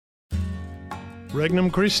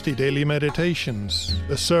Regnum Christi Daily Meditations,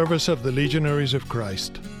 the service of the Legionaries of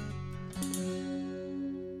Christ.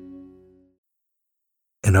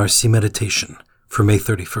 An RC Meditation for May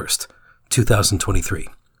 31st, 2023.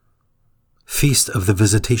 Feast of the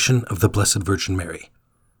Visitation of the Blessed Virgin Mary.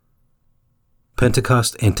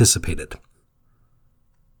 Pentecost Anticipated.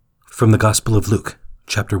 From the Gospel of Luke,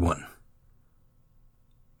 chapter 1.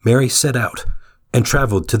 Mary set out and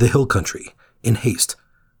traveled to the hill country in haste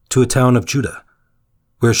to a town of Judah,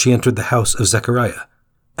 where she entered the house of Zechariah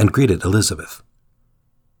and greeted Elizabeth.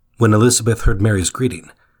 When Elizabeth heard Mary's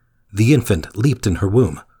greeting, the infant leaped in her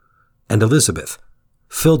womb, and Elizabeth,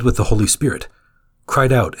 filled with the Holy Spirit,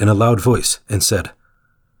 cried out in a loud voice and said,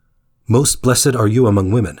 "Most blessed are you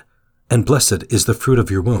among women, and blessed is the fruit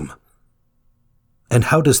of your womb. And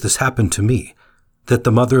how does this happen to me, that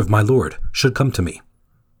the mother of my Lord should come to me?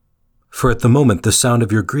 For at the moment the sound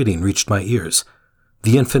of your greeting reached my ears,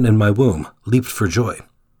 the infant in my womb leaped for joy.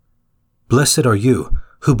 Blessed are you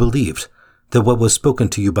who believed that what was spoken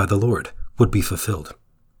to you by the Lord would be fulfilled."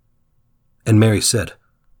 And Mary said,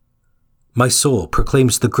 "My soul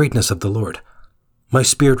proclaims the greatness of the Lord. My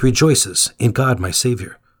spirit rejoices in God my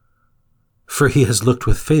Savior. For he has looked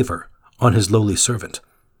with favor on his lowly servant.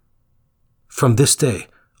 From this day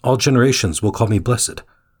all generations will call me blessed.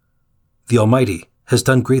 The Almighty has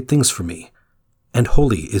done great things for me, and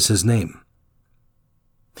holy is his name.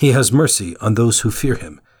 He has mercy on those who fear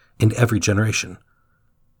him in every generation.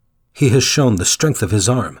 He has shown the strength of his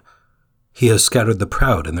arm. He has scattered the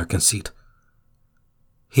proud in their conceit.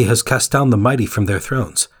 He has cast down the mighty from their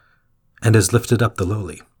thrones, and has lifted up the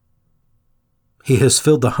lowly. He has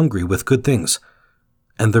filled the hungry with good things,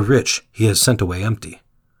 and the rich he has sent away empty.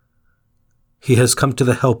 He has come to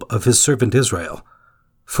the help of his servant Israel,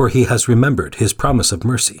 for he has remembered his promise of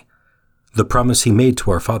mercy, the promise he made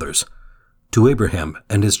to our fathers, to Abraham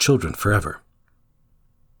and his children forever."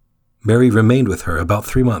 Mary remained with her about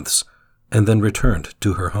 3 months, and then returned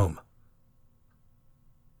to her home.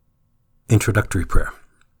 Introductory Prayer.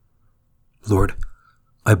 Lord,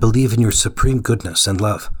 I believe in your supreme goodness and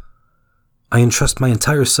love. I entrust my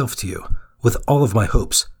entire self to you, with all of my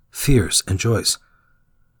hopes, fears, and joys.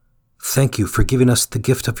 Thank you for giving us the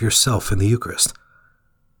gift of yourself in the Eucharist.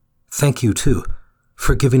 Thank you, too,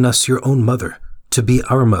 for giving us your own mother to be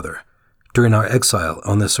our mother during our exile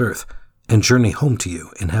on this earth and journey home to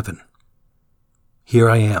you in heaven. Here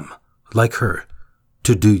I am, like her,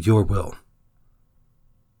 to do your will.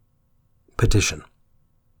 Petition.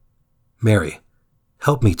 Mary,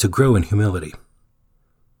 help me to grow in humility.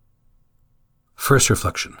 First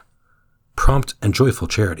reflection. Prompt and joyful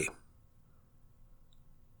charity.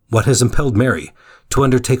 What has impelled Mary to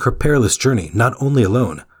undertake her perilous journey not only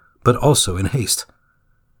alone, but also in haste?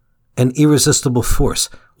 An irresistible force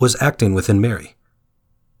was acting within Mary.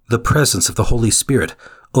 The presence of the Holy Spirit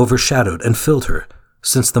overshadowed and filled her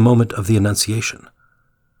since the moment of the Annunciation.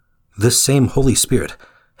 This same Holy Spirit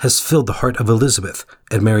has filled the heart of Elizabeth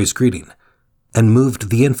at Mary's greeting and moved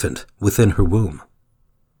the infant within her womb.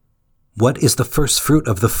 What is the first fruit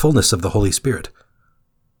of the fullness of the Holy Spirit?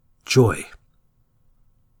 Joy.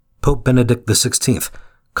 Pope Benedict XVI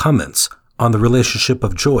comments on the relationship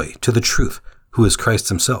of joy to the truth, who is Christ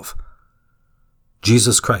himself.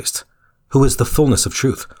 Jesus Christ, who is the fullness of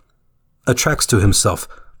truth, attracts to himself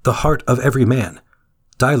the heart of every man,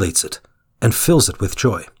 dilates it, and fills it with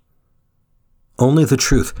joy. Only the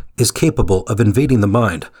truth is capable of invading the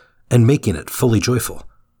mind and making it fully joyful.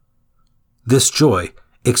 This joy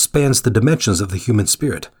expands the dimensions of the human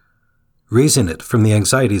spirit, raising it from the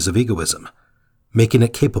anxieties of egoism, making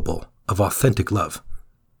it capable of authentic love.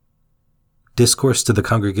 Discourse to the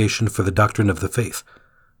Congregation for the Doctrine of the Faith,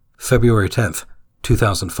 February 10th,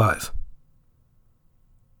 2005.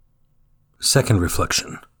 Second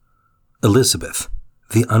reflection. Elizabeth,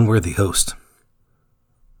 the unworthy host.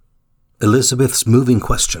 Elizabeth's moving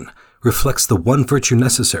question reflects the one virtue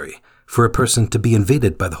necessary for a person to be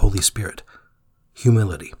invaded by the Holy Spirit: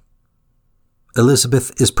 humility.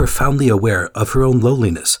 Elizabeth is profoundly aware of her own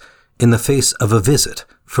lowliness in the face of a visit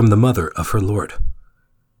from the mother of her Lord.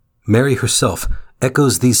 Mary herself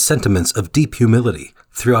echoes these sentiments of deep humility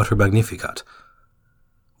throughout her Magnificat.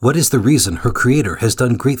 What is the reason her Creator has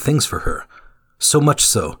done great things for her, so much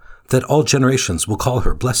so that all generations will call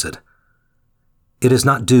her blessed? It is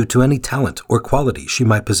not due to any talent or quality she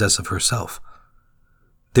might possess of herself.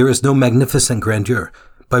 There is no magnificent grandeur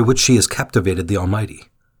by which she has captivated the Almighty.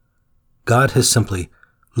 God has simply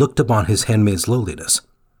looked upon his handmaid's lowliness.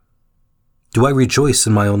 Do I rejoice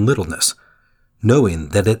in my own littleness, knowing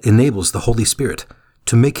that it enables the Holy Spirit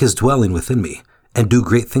to make his dwelling within me and do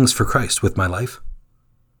great things for Christ with my life?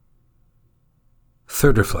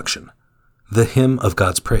 Third reflection, The hymn of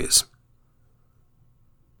God's praise.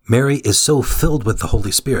 Mary is so filled with the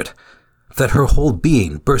Holy Spirit that her whole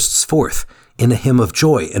being bursts forth in a hymn of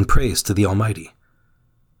joy and praise to the Almighty.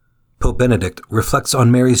 Pope Benedict reflects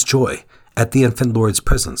on Mary's joy at the infant Lord's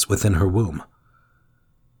presence within her womb.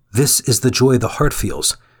 This is the joy the heart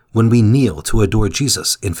feels when we kneel to adore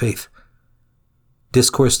Jesus in faith.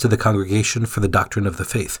 Discourse to the Congregation for the Doctrine of the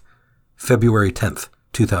Faith, February 10th,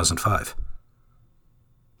 2005.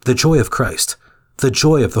 The joy of Christ, the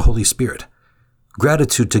joy of the Holy Spirit,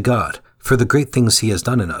 gratitude to God for the great things He has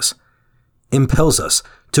done in us, impels us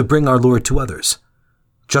to bring our Lord to others,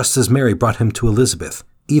 just as Mary brought Him to Elizabeth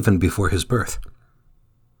even before His birth.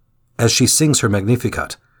 As she sings her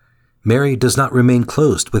Magnificat, Mary does not remain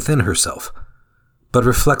closed within herself, but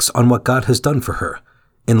reflects on what God has done for her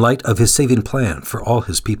in light of His saving plan for all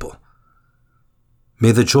His people.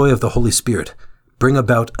 May the joy of the Holy Spirit bring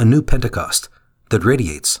about a new Pentecost that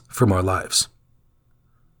radiates from our lives.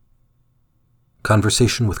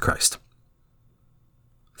 Conversation with Christ.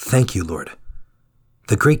 Thank you, Lord.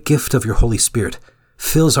 The great gift of your Holy Spirit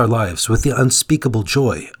fills our lives with the unspeakable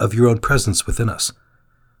joy of your own presence within us.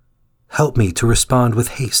 Help me to respond with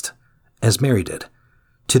haste, as Mary did,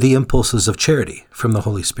 to the impulses of charity from the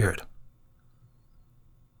Holy Spirit.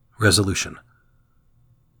 Resolution.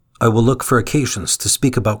 I will look for occasions to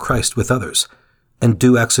speak about Christ with others and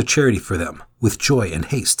do acts of charity for them with joy and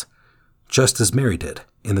haste, just as Mary did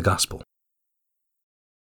in the Gospel.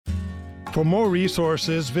 For more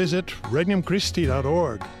resources, visit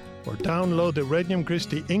regnumchristi.org or download the Regnum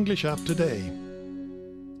Christi English app today.